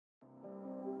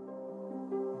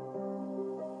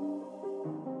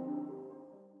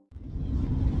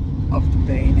off the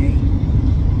B&E.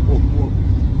 Whoop whoop.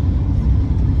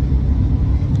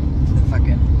 The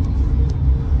fucking,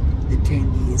 the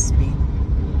 10-year spin.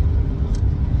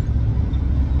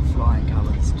 Flying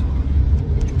colours tour.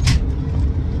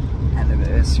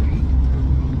 Anniversary.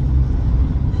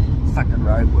 Fucking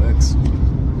roadworks.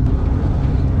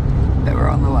 But we're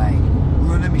on the way.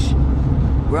 We're on a mission.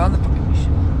 We're on the fucking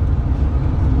mission.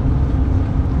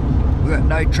 We've got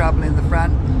no trouble in the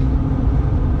front.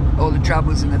 All the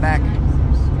trouble's in the back.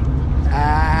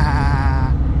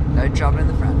 No trouble in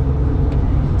the front.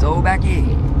 It's all back here.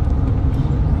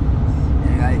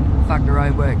 Anyway, fuck the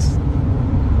roadworks.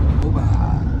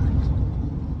 Hobart.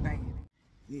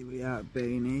 Here we are at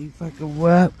B&E. Fucking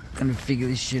what? Gonna figure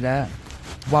this shit out.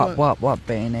 What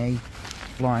B&E?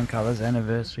 Flying colours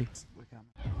anniversary.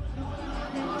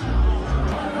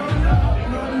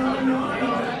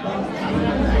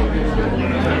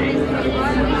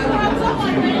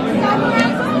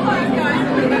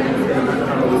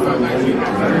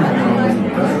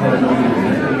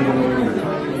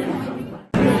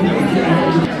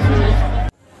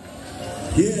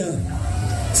 Yeah,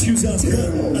 excuse us, I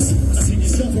see you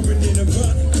suffering in a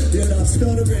rut. You're not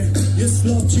stuttering, you're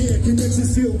slumped, yeah,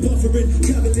 connections feel buffering.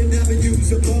 Traveling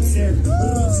avenues of bumps and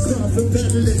runs off and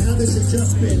battling. How this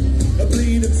adjustment? A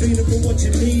bleed and feeling for what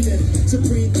you're needing.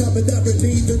 Supreme coming that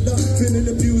relieving love. Feeling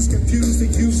abused, confused,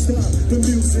 and you stop. The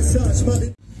music such, but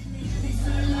it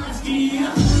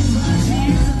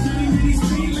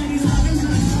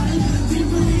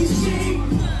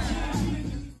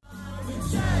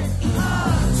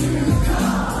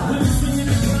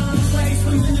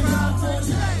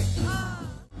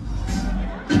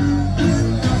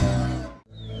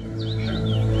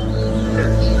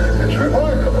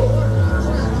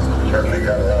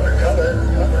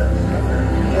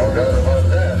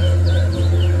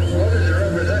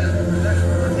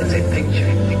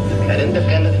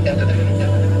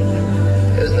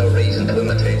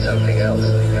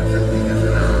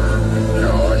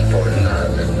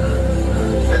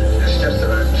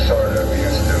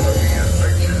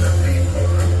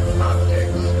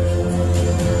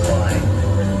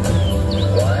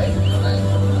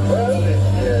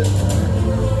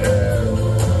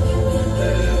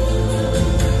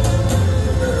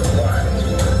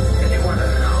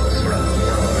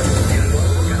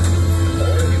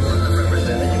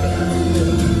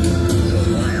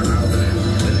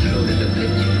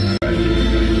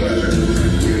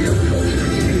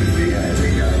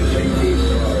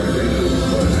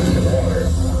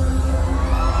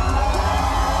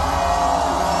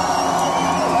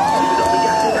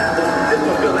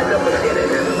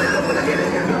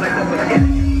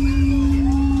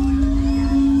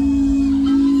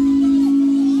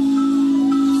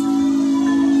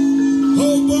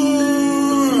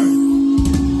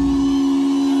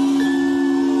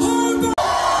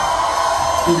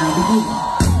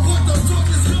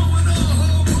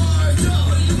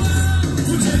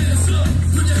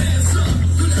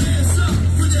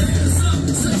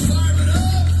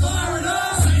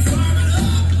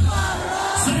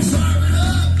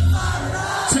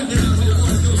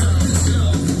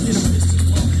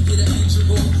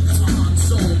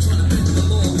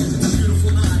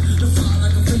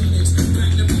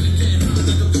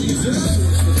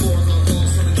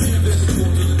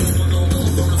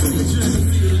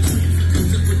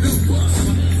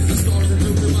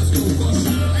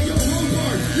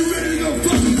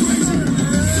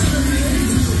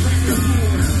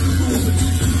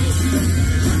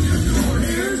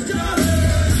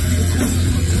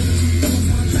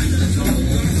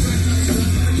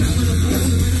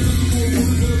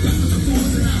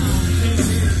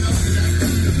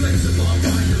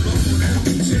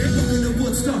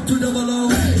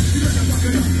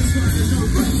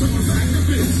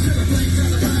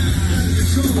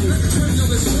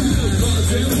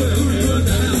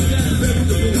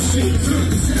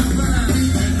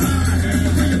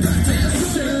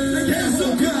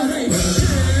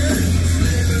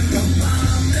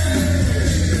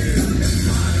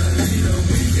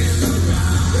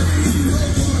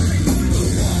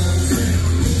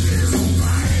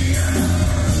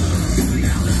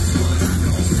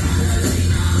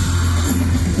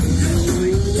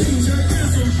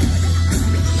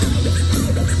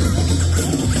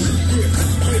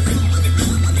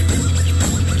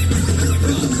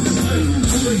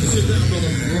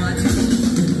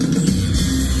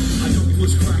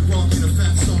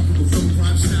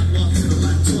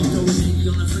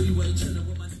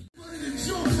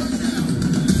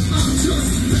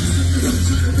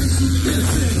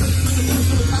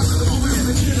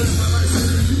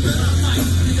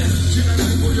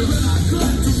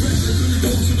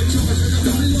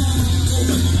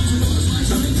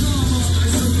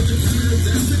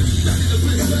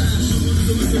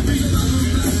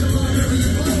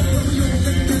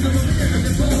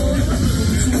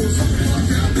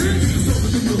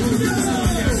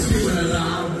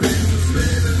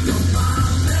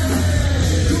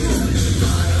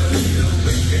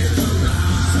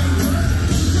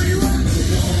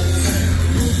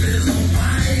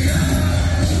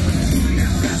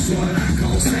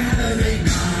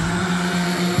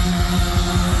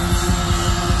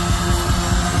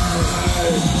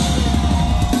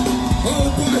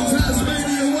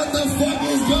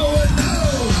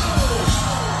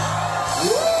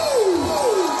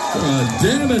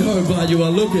Damn it, Hobart, you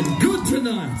are looking good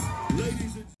tonight.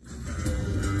 Ladies and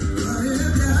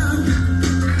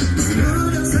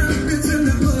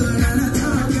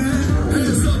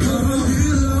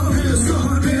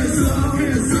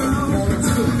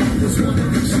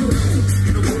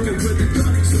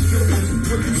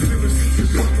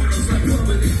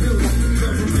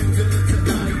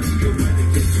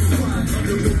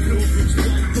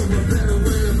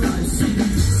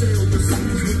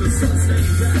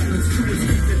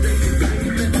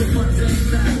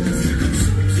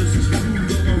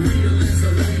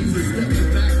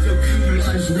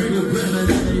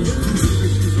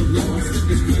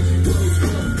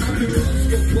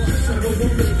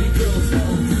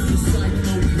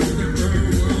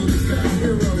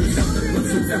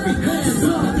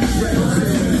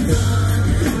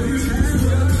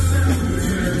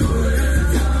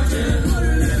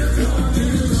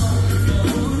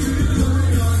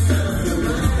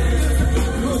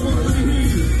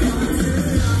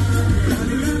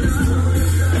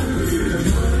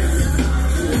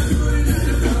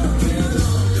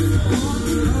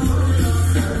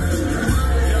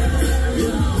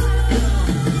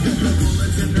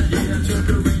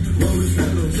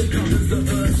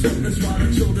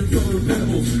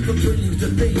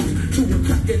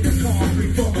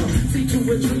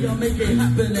make it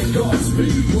happen at God's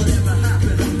speed. Whatever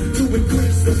happened to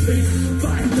increase the beat,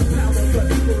 find the power for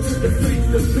people to defeat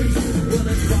the beast. Well,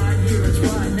 it's right here, it's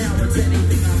right now, it's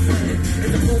anything I plan.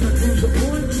 And the moment proves a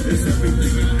point, it's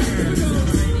everything I can. So on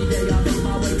a rainy day, I make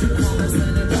my way to the promised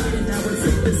land and back. And now it's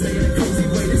safe to say in a cozy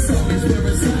way, this song is where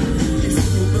it's at. It's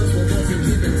universal, what wasn't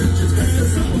given, teachers back to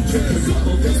someone cares.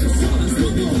 All this is honest,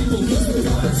 for the people, what's the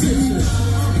competition?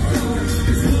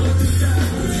 It's what the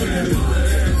sound is,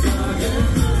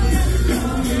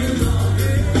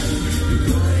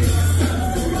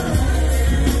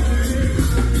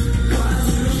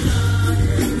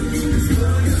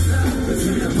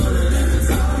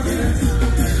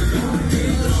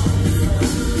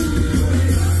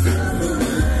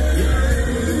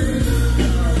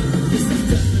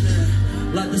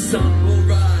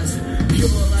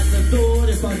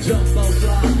 jump, I'll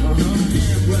fly.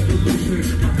 And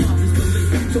revolution, my pockets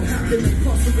believe. So how can they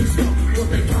possibly stop what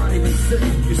they can't even see?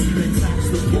 You see, they tax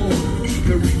the poor.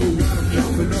 The regal rhyme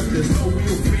chopping up. There's no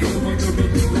real freedom under the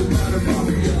legal matter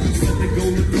mafia. Set the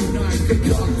goal of the night, the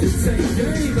clock to take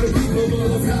game. The people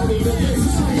of how we live.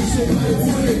 So right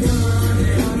away.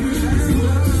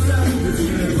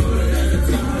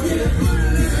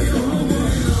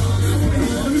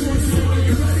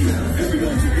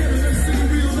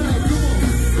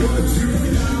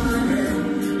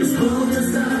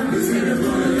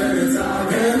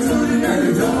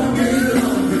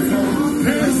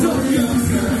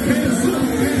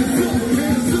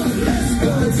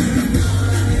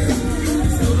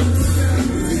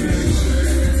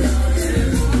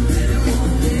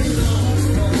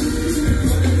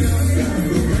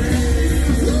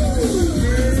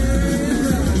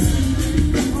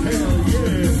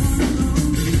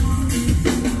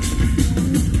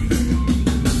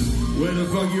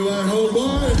 You are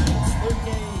Hobart.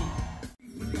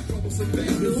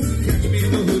 Catch me in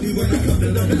the hoodie when I come to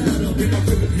the battle. In my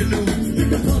crib canoe, in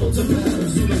the puddles of battle.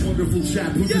 See the wonderful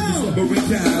chap who did the submarine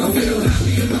cow. I feel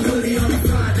happy in my hoodie on a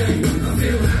Friday. I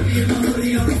feel happy in my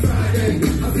hoodie on a Friday.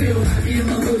 I feel happy in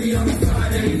my hoodie on a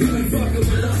Friday. You ain't fucking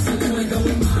with us and you ain't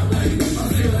going my way. I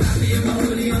feel happy in my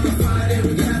hoodie on a Friday.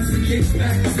 With abs and kicks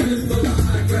back and spins full of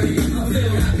high grade. I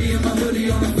feel happy in my hoodie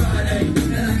on a Friday.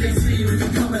 And I can see you if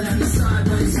you're coming at me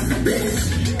sideways. Bitch.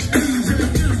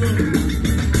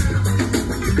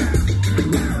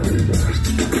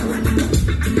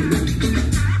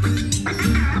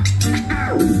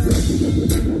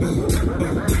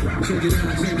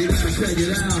 Check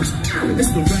it out. It's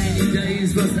the rainy days,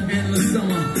 plus the endless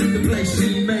summer. The place she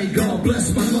made, God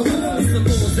bless my mother. It's the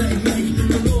laws they make,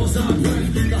 the laws I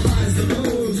break, the highs, the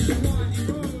lows, the windy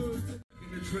roads. In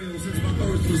the trail since my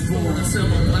earth was born, I sell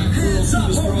my black world to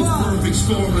this world's perfect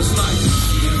storm. It's like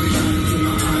every night to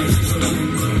my eyes.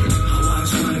 I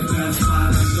watch life pass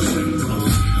by like the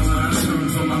windows. And when I turn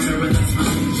from my mirror, that's my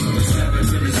intro. Step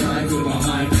into this life with my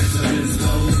mind next to his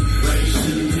flow. Raise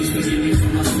to the peace, forgive me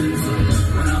for my sins.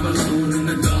 When I'm alone in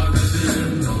the dark, I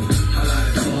didn't know. I let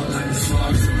it fall like a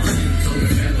spark to my info.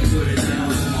 Never put it down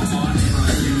to my heart and my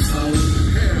info.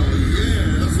 Hell yeah,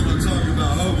 that's what I'm talking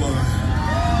about, Hobart.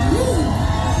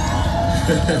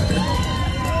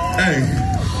 Hey,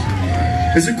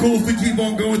 is it cool if we keep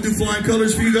on going through flying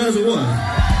colors for you guys or what?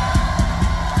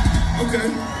 Okay.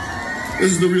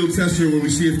 This is the real test here where we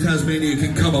see if Tasmania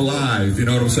can come alive, you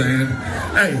know what I'm saying?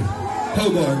 Hey,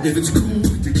 Hobart, if it's cool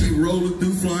to keep rolling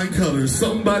through flying colors.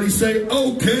 Somebody say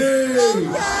okay.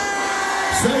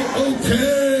 Say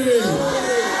okay.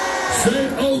 Say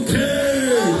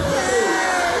okay.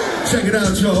 Check it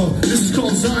out, y'all. This is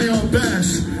called Zion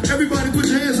Bash. Everybody put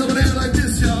your hands up in the air like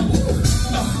this, y'all.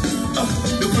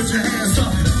 Put your hands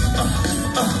up.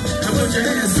 And put your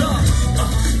hands up.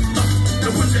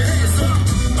 And put your hands up.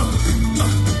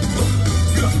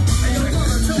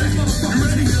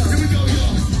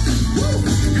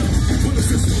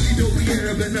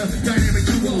 Dynamic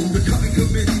duo, the coming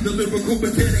committee, the lyrical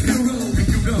mechanic hero.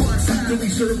 You know, that we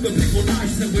serve the people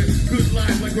nice and with good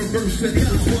lines like reverse and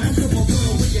that's why I'm from a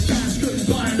world where your cash couldn't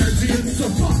buy an idea. So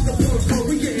fuck the protocol,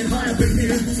 we getting high up in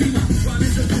here. See my rhyme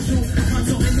is official, my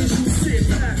tone initial, sit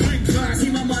back, drink back.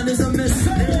 See my mind is a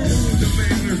mistake. The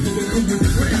bangers, the look with the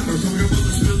grammar. So your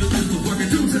mother's feeling is the fucking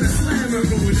dudes and a slammer.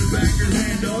 Go with the bangers,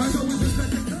 hand on. So with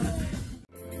respect to God.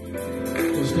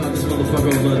 Let's start this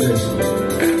motherfucker over this.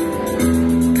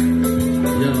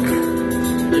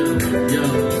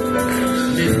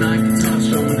 Midnight guitar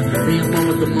strumming, being one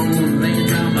with the moon, laying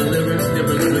down my lyrics,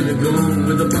 never living the gloom,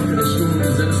 with a bucket of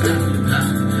spoons and a stack of that.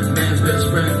 Man's best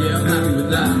friend, yeah, I'm happy with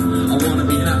that. I wanna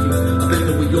be happy, I think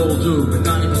that we all do, but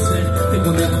 90% think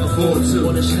we'll never afford to.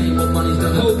 What a shame, what money's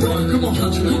done. Hold on, come on,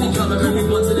 country, any color,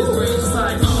 everyone's in his brain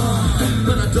side.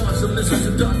 When I dodge some missiles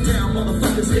and duck down,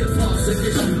 motherfuckers hip hop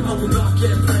sickness. I will not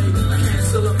get paid, I can't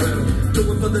celebrate. Do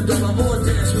it for the dollar or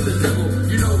dance with the devil.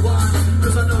 You know why?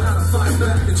 Cause I know how to fight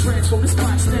back and transform this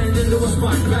mic stand into a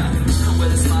spike back. I'm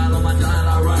with a smile on my dial,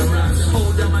 I write raps and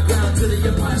hold down my ground till the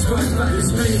empire strikes back.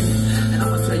 It's me, and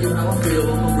I'ma tell you how I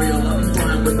feel on the real. I'm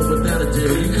flying with or without a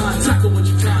deal. You can't tackle what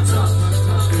you can't touch.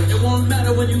 It won't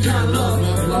matter when you can't love.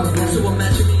 So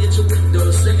imagine me at your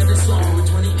window singing this song with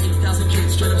 28,000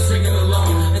 kids straight up singing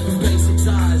along. And through basic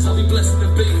eyes, I'll be blessed to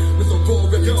be with a raw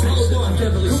reputation like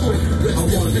Beverly Street. I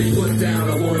wanna be put down,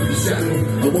 I wanna be shackled,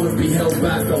 I wanna be held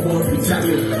back, I wanna be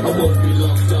tackled, I wanna be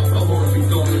locked up, I wanna be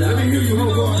thrown out. Let me hear you,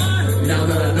 Hobart. Now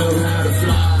that I know how to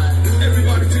fly.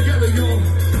 Everybody together, y'all.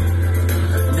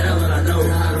 Now that I know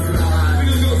how to fly. We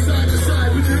gonna go side to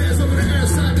side, put your hands up in the air,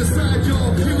 side to side,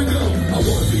 y'all. Here we go. I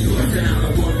wanna be put down, I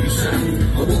wanna be shackled,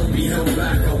 I wanna be held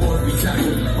back, I wanna be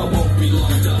tackled, I wanna be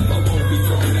locked up, I wanna be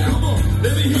thrown out. Come on,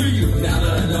 let me hear you. Now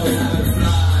that I know how to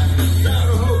fly. Now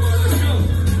to Hobart, let's go.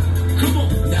 Come on.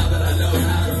 Now that I know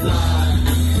how to fly.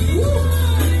 Woo.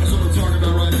 That's what I'm talking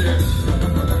about right there.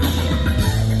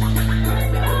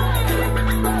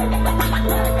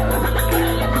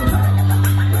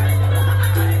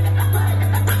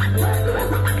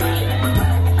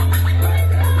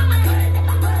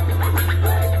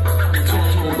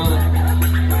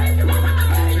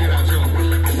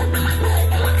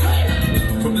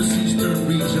 From this eastern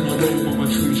region, I roam on my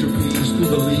tree trapeze through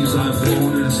the leaves I've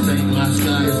blown in a stained glass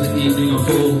sky as the evening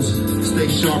unfolds. Stay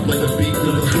sharp like a beak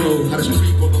with a throw. How to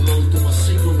speak on the low through my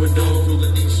secret window. Through the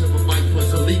niche of a mic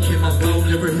plus a leak in my flow.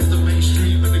 Never hit the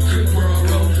mainstream in the creek where I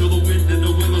roam. Feel the wind in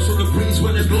the willows from the breeze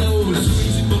when it blows. I'm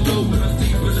squeezing below when I'm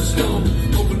deep in the stone.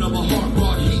 Open up my heart,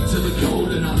 brought heat to the cold.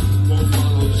 And I won't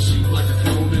follow the sheep like a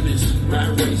clone in this rat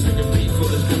race and compete for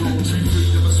the throne. Tree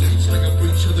freedom of speech like a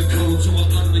breach of the code. So I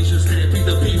unleash a stampede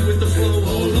the beat with the flow.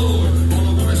 Oh Lord, all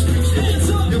I wanna screech hands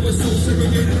up. It was so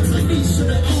segregated, it's like each of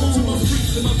that own. To my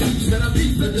freaks and my beats that I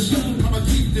beat at the show. I'ma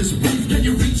keep this brief, can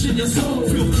you reach in your soul?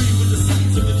 Feel free with the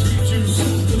seeds of the tree juice.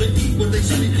 Till they eat what they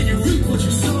speak, can you reap what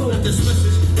you sow? Let this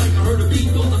message like I heard a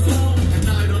beat on the floor. At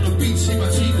night on the beach, see my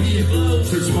TV it glows.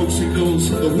 For smoke signals,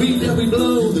 the weed that we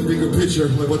blow. The bigger picture,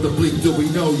 like what the bleak do we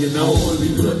know, you know? I wanna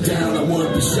be put down, I wanna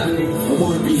be shackled, I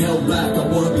wanna be held back, I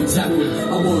wanna be tackled,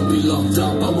 I wanna be locked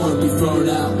up, I wanna be thrown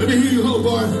out. Let me hear you,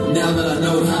 Hobart. Now that I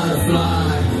know how to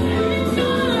fly.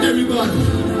 Everybody.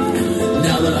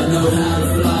 Now that I know how to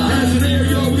fly. Hands in the air,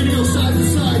 y'all, we're gonna go side to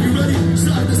side. You ready?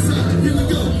 Side to side, here we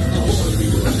go. I wanna be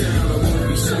put down, I wanna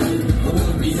be shackled, I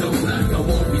wanna be held back, I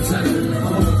wanna be tackled, I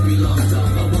wanna be locked up,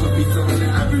 I wanna be thrown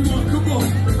out. Everyone, come on.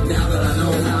 Now that I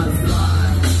know how to fly.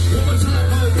 One more time,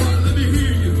 Hobart, let me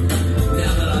hear you.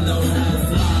 Now that I know how to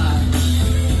fly.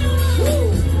 Woo!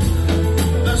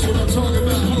 That's what I'm talking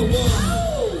about,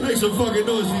 Hobart. Make some fucking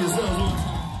noise for yourselves.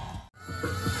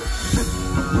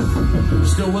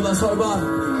 Still with us, Hobart?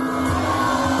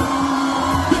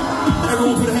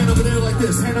 Everyone put a hand up in the air like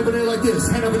this, hand up in the air like this,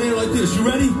 hand up in the air like this. You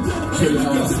ready? Here we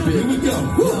go, here we go.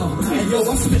 Hey yo,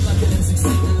 I spit like an M16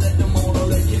 and let them all know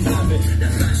they can have it.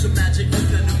 That flash of magic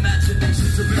with an imagination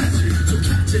to match it. So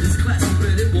catch it, it's classic,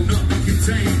 but it will not be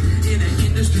contained in an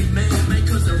industry man-made,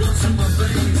 cause it runs through my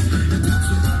veins. It pops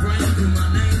with my brain, through my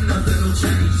name, nothing will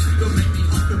change. Don't make me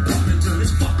up and pop and turn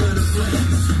this fucker to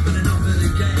flames. But enough of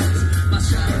the games, my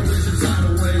shadow is a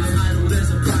tidal wave. Idle,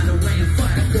 there's a brighter way and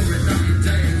fire for it every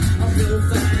day.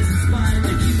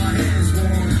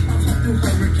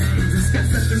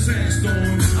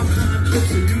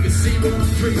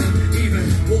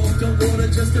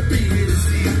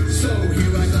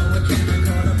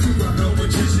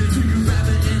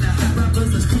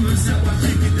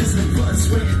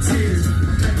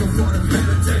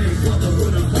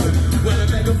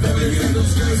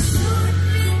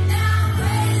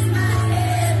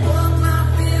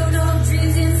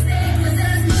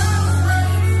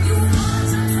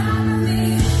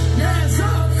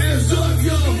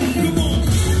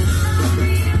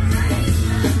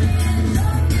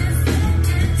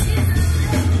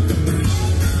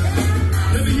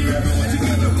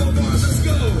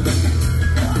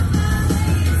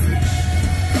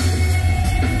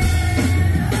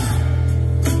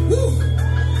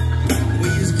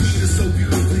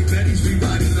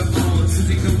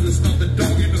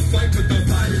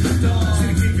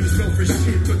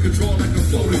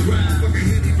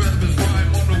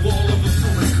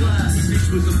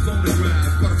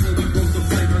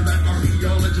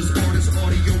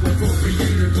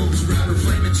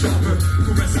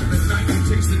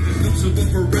 So but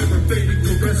forever fading,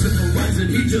 fluorescent horizon.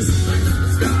 He just lights up the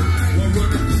sky while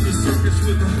running through the circus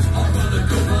with a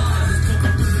harmonica eyes.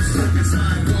 Coming through the circus,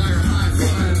 high wire, high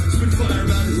fire. Spit fire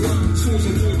out his lungs, soars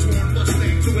a war-torn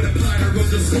Mustang to an empire of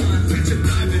the sun. Pitching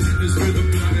diamond in his rhythm,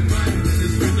 blinding riding in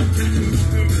his rhythm.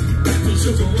 Mental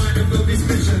shows a line above his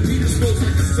vision. He just flows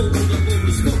like a soul of the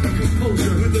smoking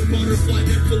composure. With a butterfly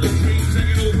head full of dreams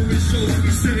hanging over his shoulder. He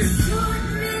says, put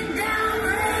me down,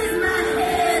 raise my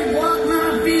head, walk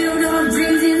my field of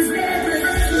dreams instead. But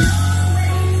there's no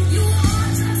way you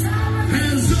want to stop me.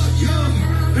 Hands up, yo,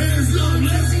 hands up,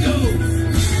 let's go.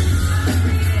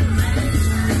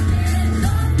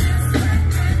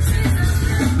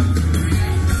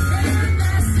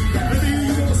 Let me hear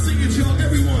you all sing it, y'all,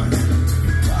 everyone.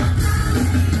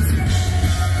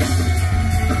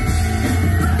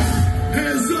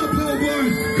 Hands up,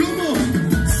 Hobart, come on.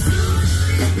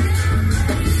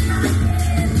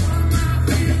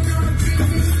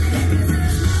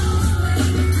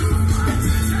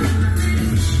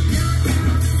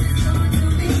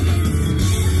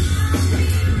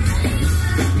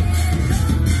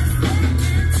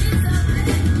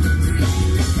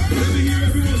 Let me hear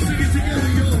everyone sing it together,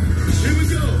 y'all. Here we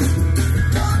go.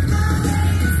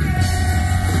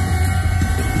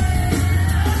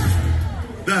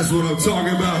 That's what I'm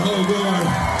talking about, Hobart.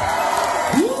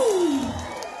 Woo!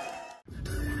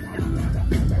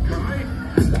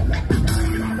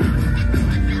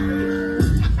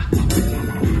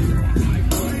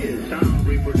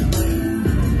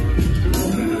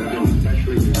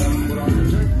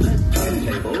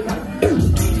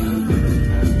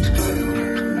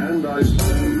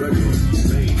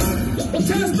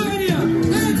 Tasmania!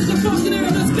 Hands to the fucking air,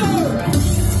 let's go!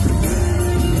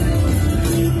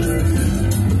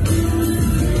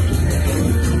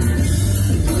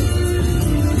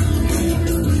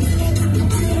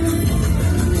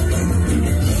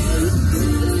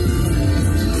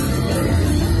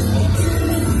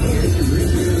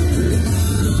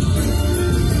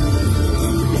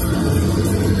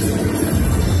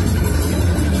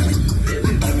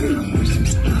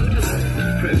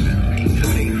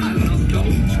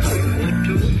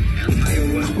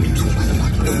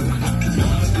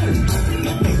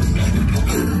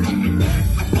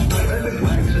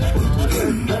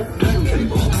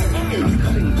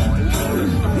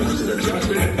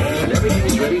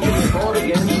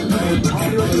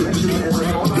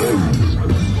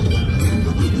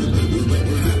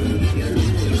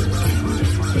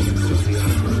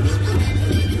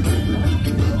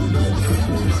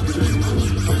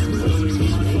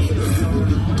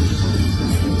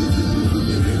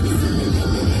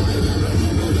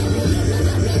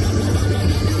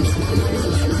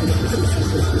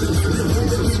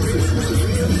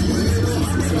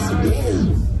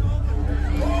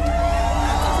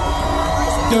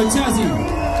 Yo, Tazzy,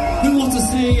 who wants to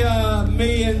see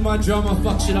me and my drummer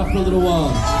fuck shit up for a little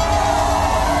while?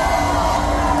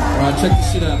 Alright, check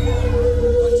this shit out.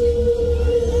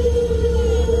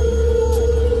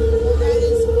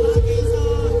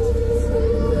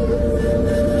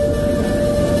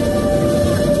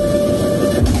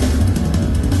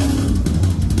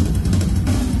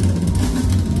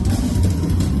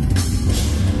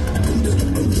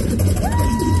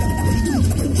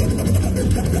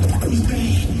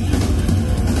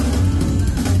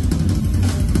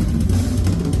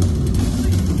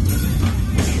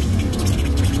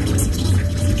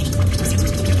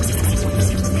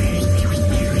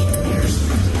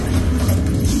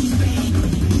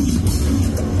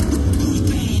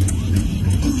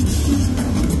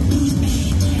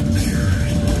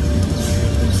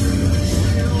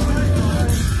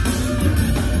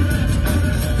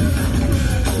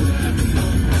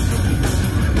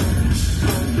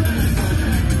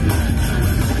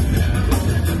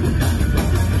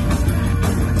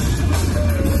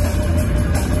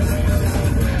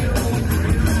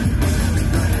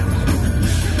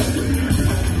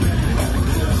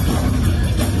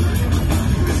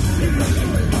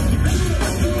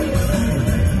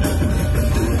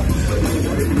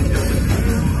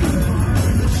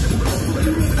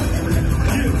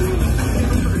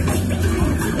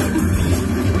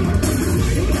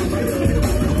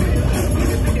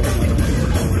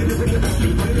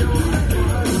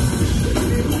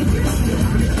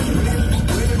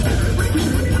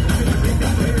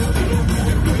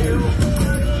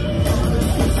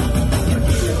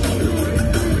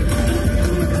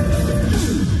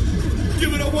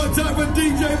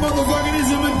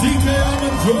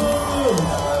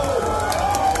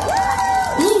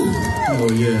 Oh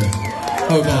yeah.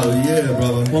 Hobart. Oh yeah,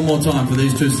 brother. One more time for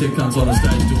these two sick cunts on the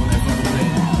stage doing their fucking thing.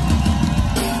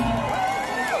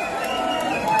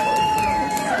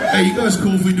 Hey, you guys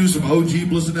cool if we do some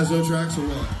OG Bliss N Eso tracks or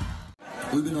what?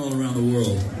 We've been all around the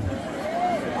world.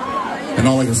 And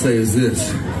all I can say is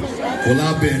this. Well,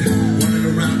 I've been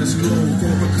running around this globe for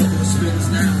a couple of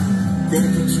spins now.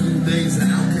 Going from 2 days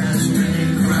of outcast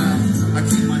rain crowd. I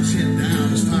keep my chin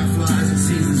down as time flies and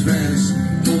seasons vanish.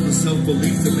 Full of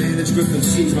self-belief, the manuscript that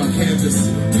sees my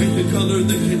canvas. Paint the color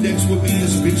that connects with me and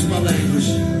speaks my language.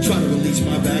 Try to release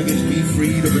my baggage, be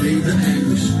free to relieve the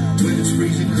anguish. When it's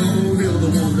freezing cold, feel the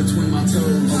warmth between my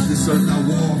toes. On this earth I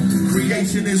walk,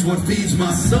 creation is what feeds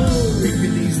my soul. It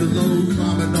can ease the load,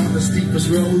 climbing on the steepest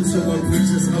road. So I reach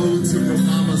this ode to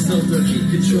remind myself to keep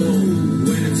control.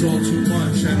 When it's all too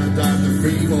much and I dive the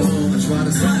free fall, I try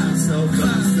to sign myself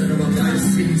up instead of a life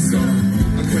seesaw.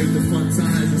 I crave the fun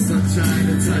times and sunshine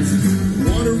entices.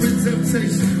 Water and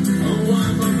temptation,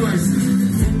 unwind my vices.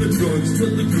 From the drugs to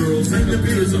the girls and the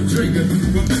beers I'm drinking.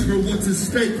 Remember what's at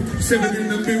stake, staring in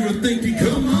the mirror thinking,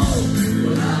 come on.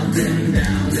 Well, I've been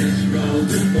down this road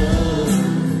before.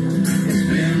 It's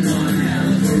been one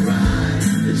hell of a ride.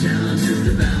 The challenge is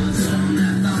to balance on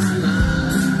that fine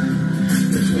line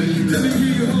between the... Let me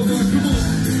hear you, Hobart, come on.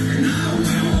 And I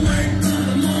will wait for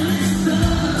the morning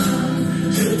sun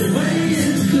till the way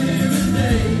is clear as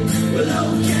day. Well,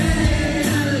 okay,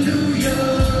 hallelujah.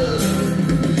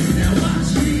 Now watch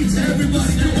me take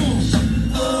everybody, come on.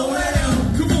 Oh, well,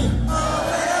 come on. Oh,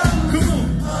 well, come on.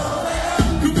 Oh, well,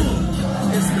 come on.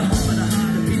 It's the home of the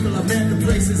heart, the people I've met, the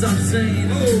places I've seen.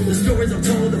 The stories I've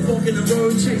told, the fork in the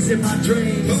road, chasing my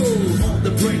dreams. On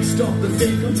the brake, stop and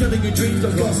think. I'm telling you, dreams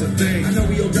don't cost a thing. I know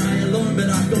we all die alone, but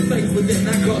I've got faith within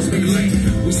that cosmic link.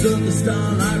 We serve the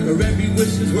starlight where every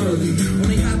wish is worthy.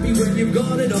 Only happy when you've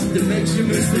got it up that makes you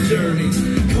miss the journey.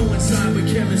 Coincide with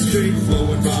chemistry,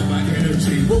 flowing by my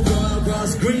energy. Well, wild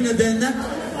grass greener than that.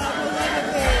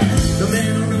 The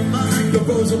man on the mic, the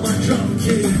rose on my drum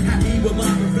kit. Happy with my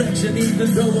reflection,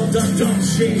 even though I've done dumb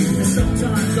shit. And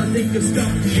sometimes I think of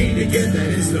stuff key to get that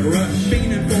is the rush.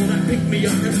 Meaning for that pick me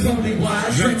up, that's probably why I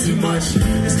drank too much.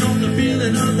 It's not the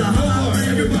feeling of the heart.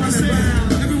 Everybody say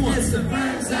it, everyone. It's the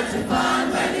flames that you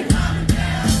find when you're coming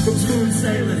down. From smooth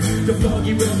sailing to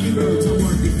foggy, rocky roads, I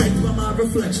want to be faced by my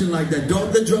reflection like that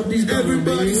dog that dropped these bones.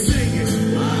 Everybody sing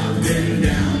it. I've been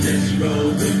down this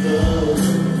road before.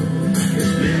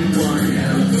 It's been one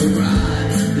hell of a ride.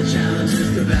 The challenge is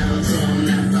to balance on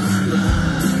that fine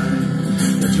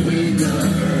line between the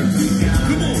earth we got.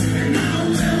 Come on. And I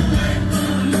will wait for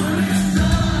the morning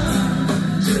sun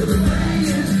till the way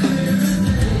is clear as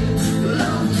day.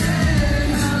 Well, okay,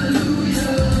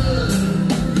 hallelujah.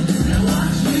 Now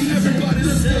watch me. Everybody,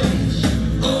 let's go.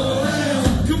 Oh, well,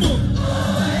 come on. Oh,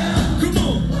 well, come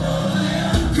on. Oh,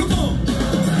 well, come on.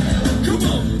 Come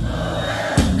on.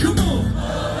 Come on.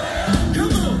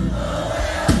 Come on.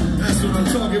 That's what I'm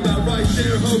talking about right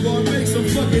there, Hobart. Make some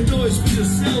fucking noise for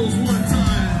yourselves one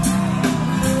time.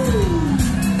 Oh,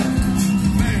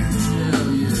 man.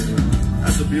 Hell yeah.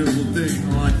 That's a beautiful thing.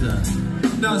 I like that.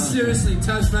 No, seriously,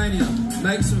 Tasmania,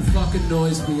 make some fucking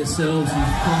noise for yourselves, you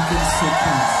fucking sick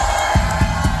cunts.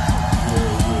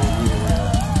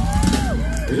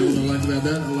 You know what I like about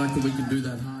that? I like that we can do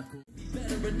that hardcore.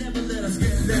 But never let us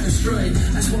get led astray.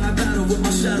 That's why I battle with my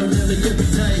shadow nearly every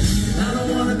day. I don't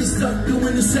wanna be stuck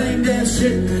doing the same damn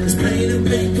shit. It's pain and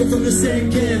pain come from the same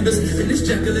canvas. And this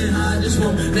Jekyll and Hyde just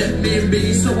won't let me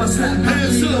be. So I slap my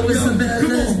ego with some bad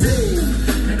day.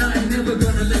 And I ain't never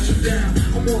gonna let you down.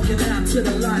 I'm walking out to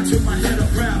the lights with my head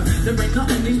up round. There ain't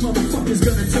nothing these motherfuckers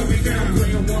gonna tell me down.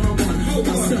 Playing one-on-one with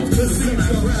myself to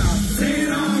the crowd. Say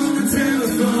it all on the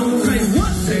telephone. Say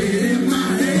what? Say it in my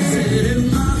head. Say it in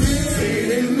my head. Say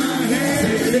it in my head.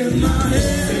 Say it in my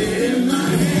head. Say it in my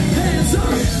head. Hands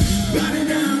up. Writing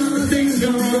down all the things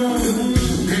gone wrong.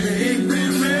 And the ink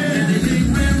ran red. And the ink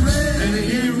ran red. And the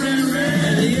ink ran red.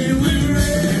 And the ink went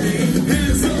red. And the ink.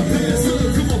 Hands up. Hands up.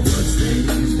 Come on. Good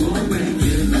things won't make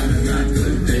it better. Not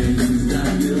good things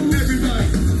that you. Everybody.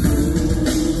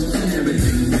 And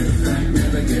everything get back.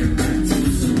 Never get back too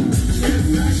soon. Get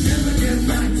back. Never get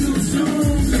back too soon.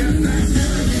 Get back.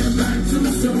 Never get back too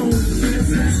soon. Get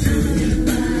back. Never get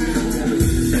back.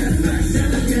 Get back.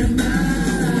 Never get back.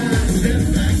 Get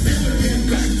back. Never get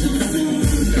back too soon.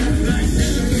 Get back.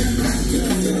 Never get back too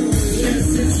soon. Yes,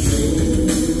 it's true.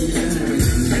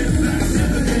 Get back.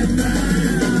 Never get back.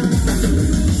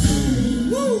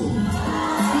 Woo!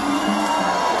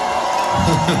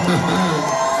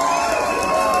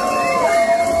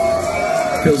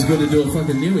 Feels good to do a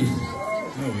fucking newie.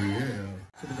 Oh, yeah.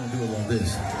 So we're gonna do it like this.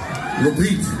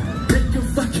 Repeat. Take your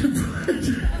fucking breath.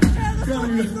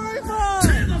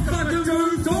 Tear the fucking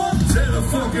roof off. Tear the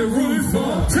fucking roof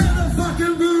off. Tear the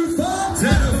fucking roof off.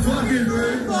 Tear the fucking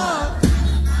roof off.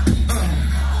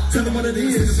 tell them what it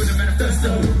is. With a manifesto,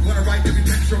 wanna write every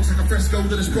pen strokes like a fresco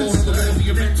that is scrolled on the wall of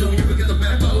your mental. You will get the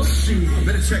memo. Shoot,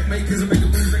 better checkmate, cause I make a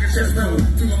move like a chess pro.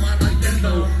 To my mind like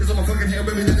Endo, cause I'm a fucking hell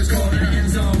baby that is called in the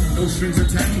end zone. No strings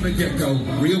attached from the get-go.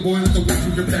 Real boy with the wings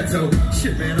with your petto.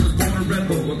 Shit, man, I was born a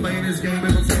rebel. We're playing this game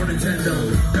ever for Nintendo.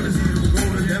 Never seen it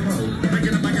before the demo.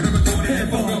 Making a mic and I'm a door to head.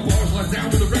 Fuck up bars locked down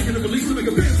with a record of release to make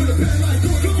a band for the pen like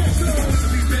Jordan.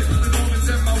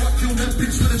 That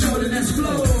bitch with a Jordan S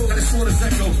flow. And it's sort of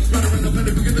echo. Run around the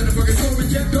planet, bigger than a fucking Jordan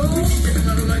Gecko. Getting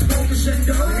out of like no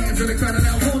crescendo. Hands in the crowd and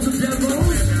out horns of devils. I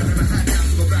never had down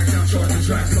to go back down, charge the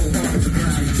track so hard. As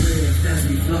we drift, as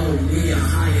we flow, we are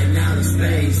high and out of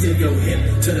space. If you're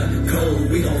hip to the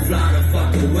code, we gon' fly the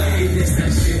fuck away. This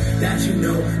that shit that you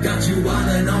know, got you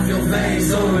wildin' off your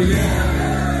face. Oh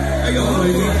yeah. Hey yo, oh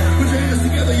yeah. Put your hands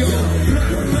together, yo.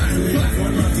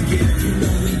 One love to give, you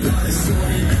know we got it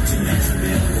sorted. Two hands to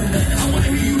build. I wanna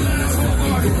hear you loud,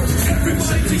 Hobart.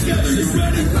 Everybody together is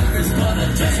ready.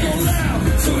 Let's go loud.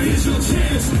 So here's your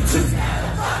chance. The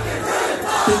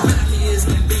back is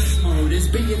in beast mode. It's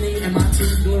beginning and my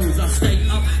team blows. I stay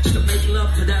up just to make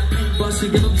love to that paint bus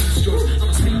and give them deep strokes. I'm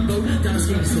a speedboat down a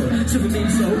steam slope. Super me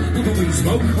so, I'm a weed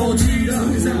smoke. All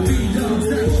G-Dogs, that beat dogs,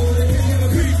 that all they can give a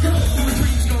beat go. I'm a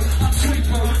dream go, I'm sweet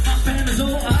bro. My fan is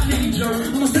all I need, yo.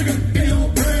 I'm a sticker in your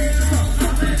brain.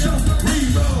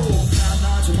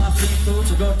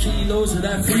 I got kilos of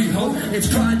that free hope. It's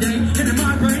Friday, and in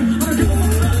my brain, I'm gonna do all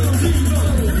that zero.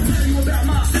 Let me tell you about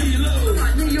my CeeLo.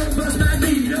 Like New York first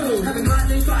Magneto. Having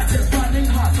lightning fights and lightning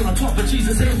hearts on top of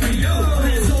Jesus and Rio.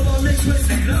 It's all on mixed with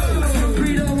CeeLo.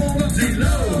 Burrito on a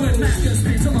CeeLo. When Mac can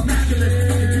spit, I'm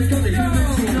immaculate. You got the human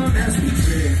genome as we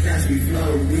drift, as we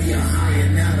flow. We are high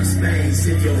and out of space.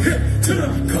 If you're hip to the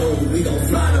code, we gon'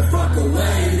 fly the fuck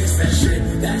away. This that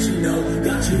shit that you know,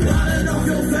 got you riding off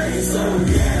your face. Oh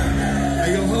yeah.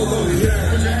 Hey yo, Hobo,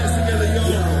 yeah. Put your hands together, yo.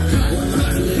 One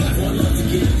love to live, one love to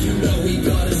give. You know we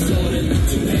got it sorted.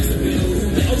 Two hands to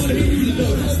build. I wanna hear you know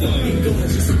this fucking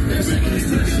gorgeous. Everybody's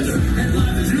precious, and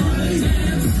life is not a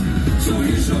dance. So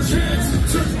here's your chance.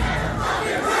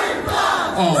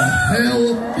 Oh, hell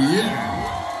yeah.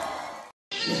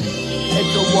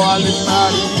 It's a wireless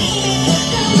party.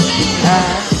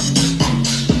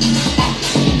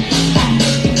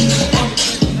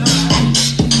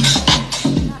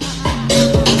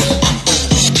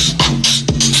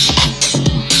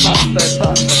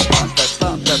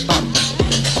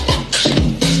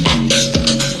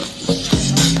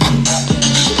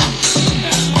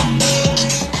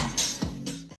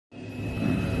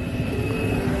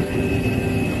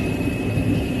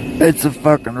 It's a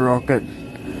fucking rocket.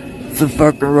 It's a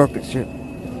fucking rocket ship.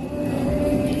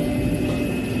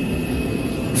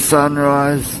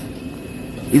 Sunrise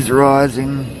is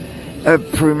rising at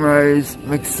Primrose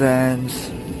McSands.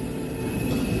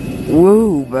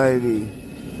 Woo, baby.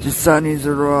 The sun is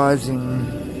rising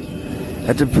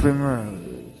at the Primrose.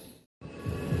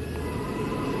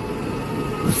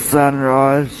 The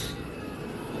sunrise.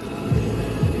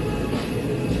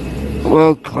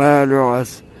 Well, cloud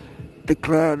rise. The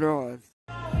cloud rise.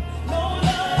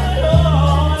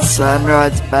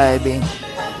 Sunrise, baby.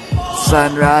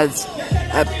 Sunrise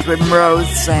at Primrose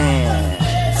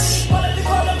Sands.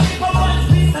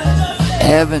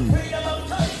 Heaven.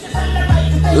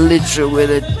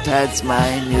 Lutruwita,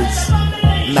 Tasmania's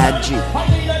magic.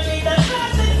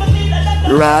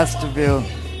 Rastoville.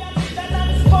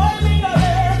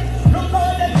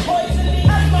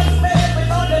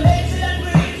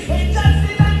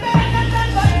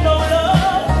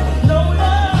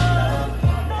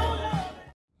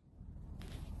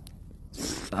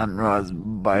 Sunrise,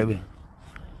 baby.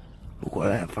 Look at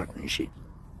that fucking shit.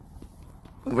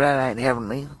 That ain't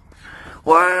heavenly.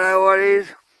 Well, I don't know what it is.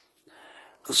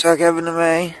 Looks like heaven to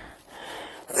me.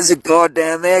 There's a God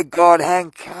down there. God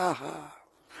Hank. Haha.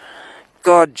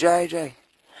 God JJ.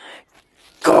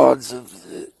 Gods of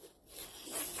the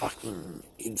fucking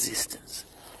existence.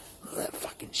 Look at that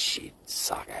fucking shit.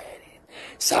 Suck it in.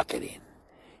 Suck it in.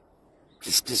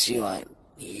 Just 'cause you ain't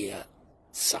here.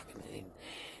 Sucking it in.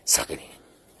 Suck it in.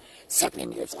 Suck it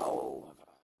in your soul.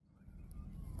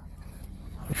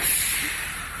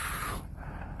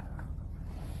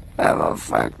 Have a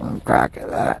fucking crack at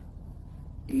that.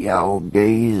 You old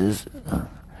geezers.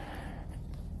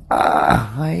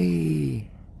 Hey.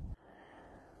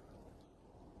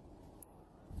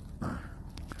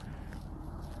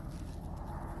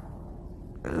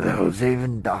 There was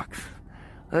even ducks.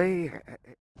 He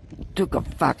took a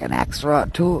fucking axe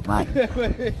right to it, mate.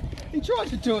 He tried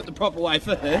to do it the proper way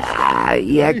first. Yeah,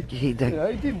 he did. You know,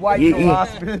 he did wait till the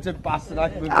last minute to bust it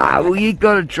open. Well, you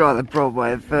gotta try the proper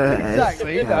way first.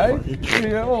 Exactly, you know.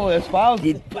 All those files,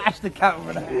 you bash the cat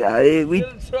with an axe. Yeah, we.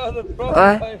 Try the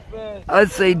proper way first.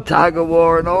 I've seen tug of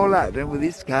war and all that, then with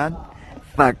this gun,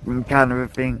 fucking kind of a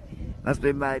thing. Must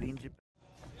be made in Japan.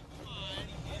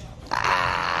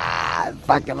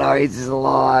 Fucking Oz is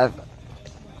alive.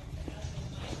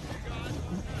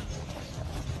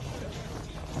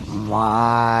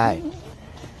 My,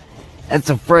 that's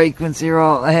a frequency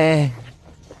right there.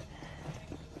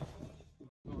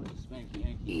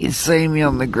 You see me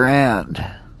on the ground,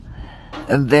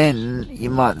 and then you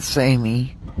might see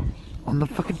me on the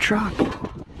fucking truck.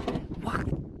 What?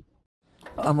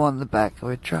 I'm on the back of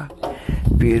a truck.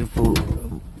 Beautiful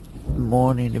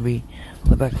morning to be on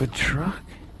the back of a truck.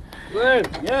 Lou,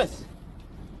 yes.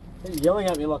 You're yelling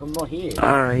at me like I'm not here.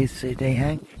 R-E-C-D,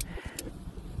 Hank.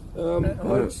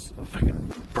 Let's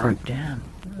fucking broke down.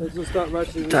 just start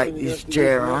rushing. Take this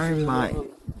chair home, mate.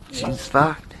 She's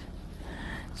fucked.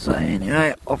 So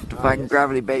anyway, off to fucking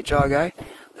Gravity Beach I go.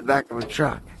 The back of a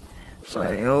truck. So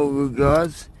all good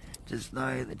guys, just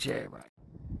know the chair break.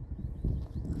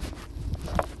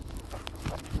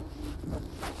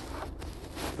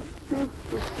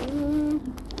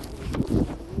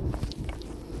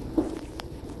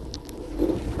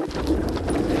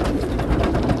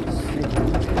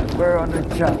 We're on the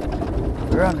truck.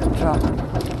 We're on the truck.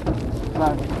 We're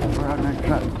on the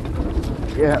truck.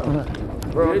 Yeah,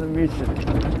 we're on the mission.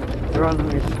 We're on the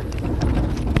mission.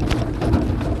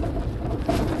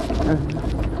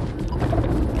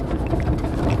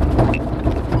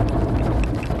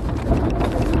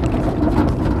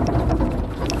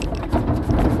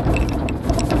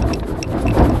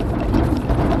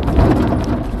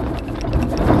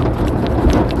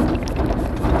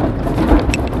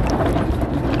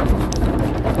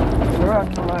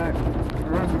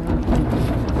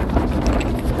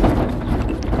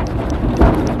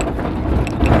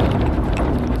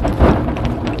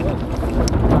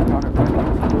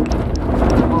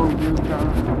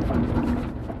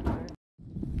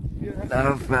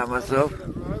 I found myself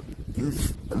in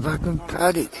a fucking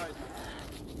paddock.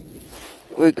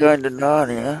 We're going to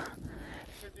Narnia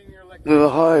with a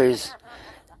hose.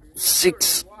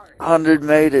 600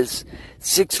 metres.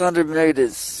 600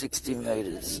 metres. 60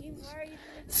 metres.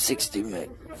 60 metres.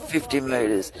 50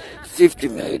 metres. 50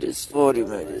 metres. 40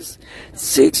 metres.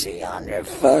 600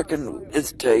 fucking.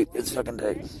 It's deep. It's fucking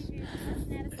deep.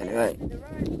 Anyway.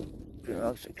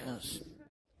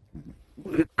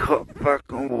 We got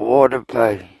fucking water,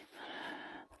 baby.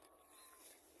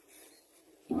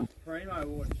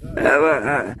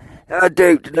 How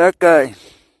deep did that go?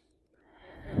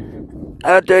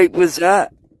 How deep was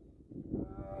that?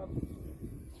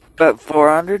 About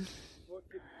 400?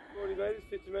 40 metres,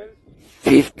 50 metres?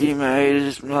 50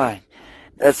 metres, mate.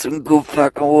 That's some good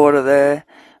fucking water there.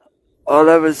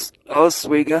 I'll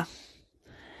swigger.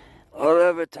 I'll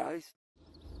have a taste.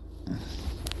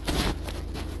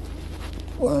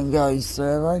 One goes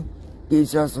survey,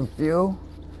 gives us some fuel,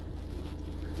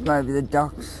 maybe the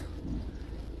ducks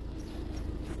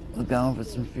are going for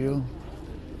some fuel.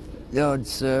 The old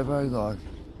servo guy.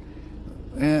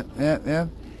 Yeah.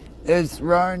 There's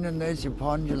Roan and there's your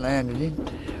pond you landed in.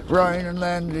 Roan and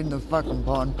landed in the fucking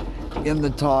pond, in the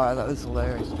tyre, that was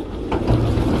hilarious.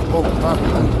 Oh fuck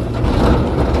me.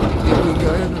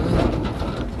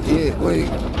 Here we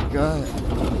go.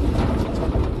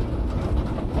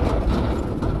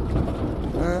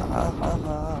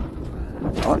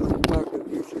 On the fucking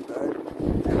mission, baby.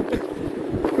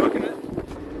 Rocking it?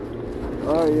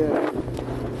 Oh yeah.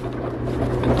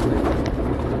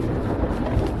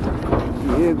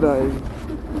 Yeah, baby.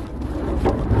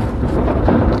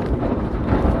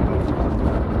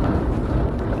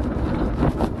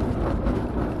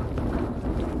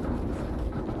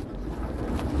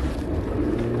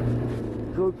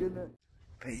 Cooking it.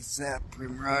 Peace out,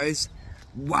 Primrose.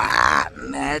 Wow,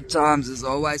 mad times as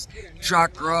always.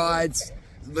 Truck rides,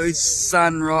 loose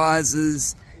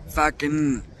sunrises,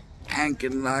 fucking Hank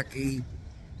and Lucky,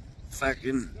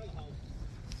 fucking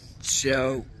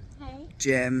Shell,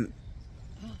 Gem,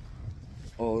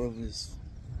 all of us.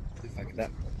 The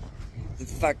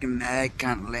fucking mad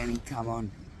cunt Lenny, come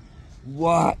on.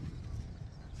 What?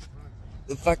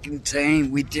 The fucking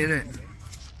team, we did it.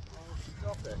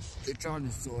 They're trying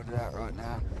to sort it out right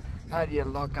now. How do you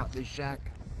lock up this shack?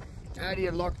 How do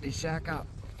you lock this shack up?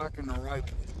 Fucking a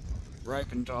rope.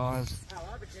 Rope and tyres.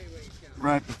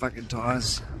 Rope and fucking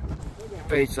tyres.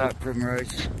 Peace out,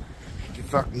 Primrose. You're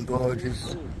fucking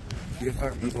gorgeous. You're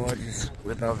fucking gorgeous.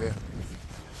 We love you.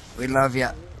 We love you.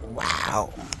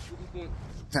 Wow.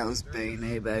 That was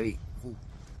B&E, baby.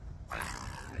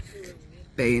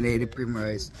 B&E to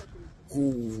Primrose.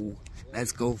 Ooh,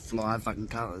 let's go fly fucking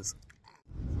colours.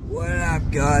 What up,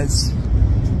 guys?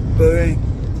 Boom.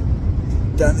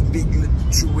 Done the big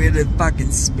Lutruwita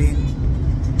fucking spin.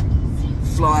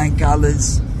 Flying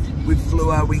colours. We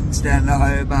flew our wings down to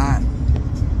Hobart.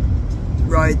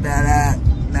 Rode that out.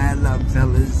 Mad love,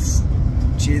 fellas.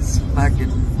 Cheers for fucking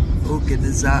hooking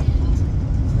us up.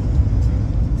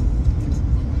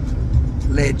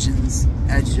 Legends,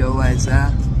 as you always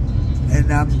are. And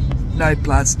no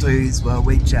 +2s. Well,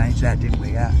 we changed that, didn't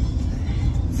we?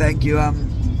 Thank you,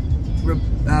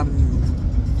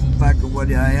 fucking what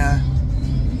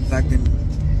fucking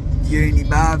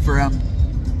Unibar for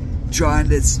trying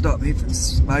to stop me from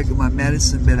smoking my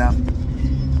medicine, but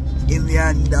in the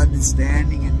end,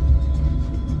 understanding, and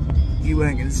you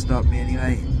weren't gonna stop me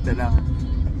anyway. But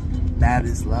that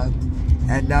is love,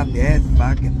 and yeah,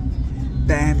 fucking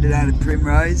bammed it out of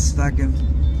Primrose, fucking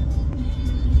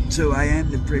 2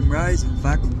 AM to Primrose, and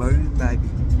fucking boom, baby.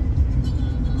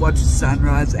 Watched the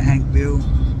sunrise at Hankville.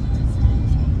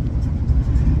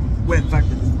 Went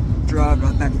fucking driving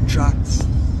on back in trucks.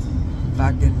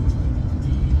 Fucking,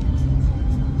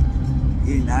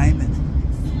 you name it.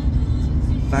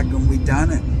 Fucking, we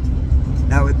done it.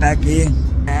 Now we're back here.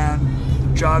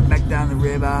 Driving back down the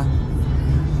river.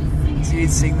 So you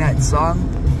sing that song,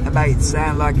 I make it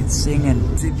sound like it's singing.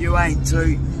 If you ain't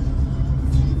tooting,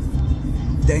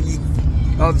 then you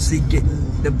obviously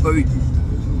getting the booting.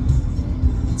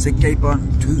 So keep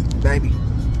on tooting, baby.